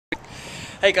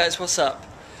Hey guys, what's up?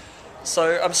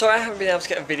 So, I'm sorry I haven't been able to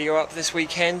get a video up this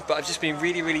weekend, but I've just been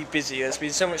really busy. There's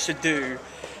been so much to do,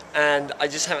 and I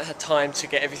just haven't had time to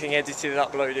get everything edited and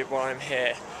uploaded while I'm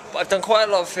here. But I've done quite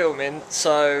a lot of filming,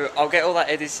 so I'll get all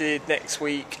that edited next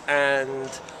week and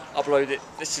upload it.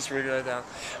 This is really low down.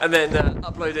 And then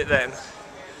upload it then.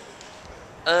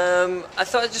 I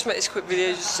thought I'd just make this quick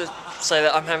video just to say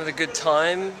that I'm having a good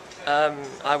time.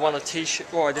 I won a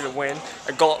t-shirt, well I didn't win,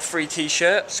 I got 3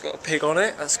 t-shirts, got a pig on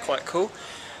it, that's quite cool.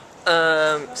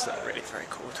 It's not really very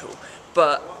cool at all,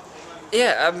 but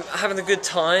yeah, I'm having a good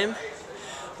time.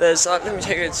 There's, let me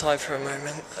take you inside for a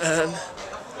moment.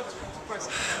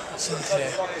 What's in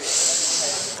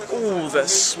here? Ooh, the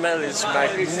smell is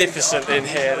magnificent in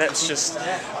here.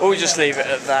 We'll just leave it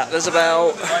at that. There's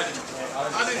about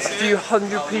a few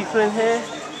hundred people in here.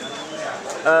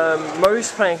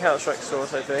 Most playing Counter-Strike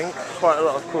Source, I think. Quite a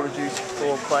lot of Call of Duty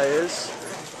 4 players.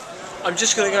 I'm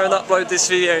just going to go and upload this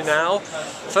video now.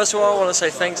 First of all, I want to say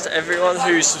thanks to everyone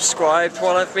who's subscribed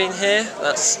while I've been here.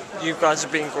 You guys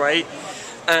have been great.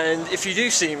 And if you do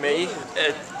see me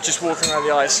just walking around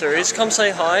the I series, come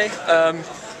say hi.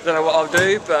 Don't know what I'll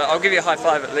do, but I'll give you a high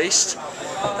five at least.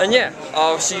 And yeah,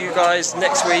 I'll see you guys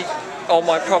next week on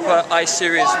my proper I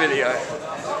series video.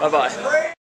 Bye bye.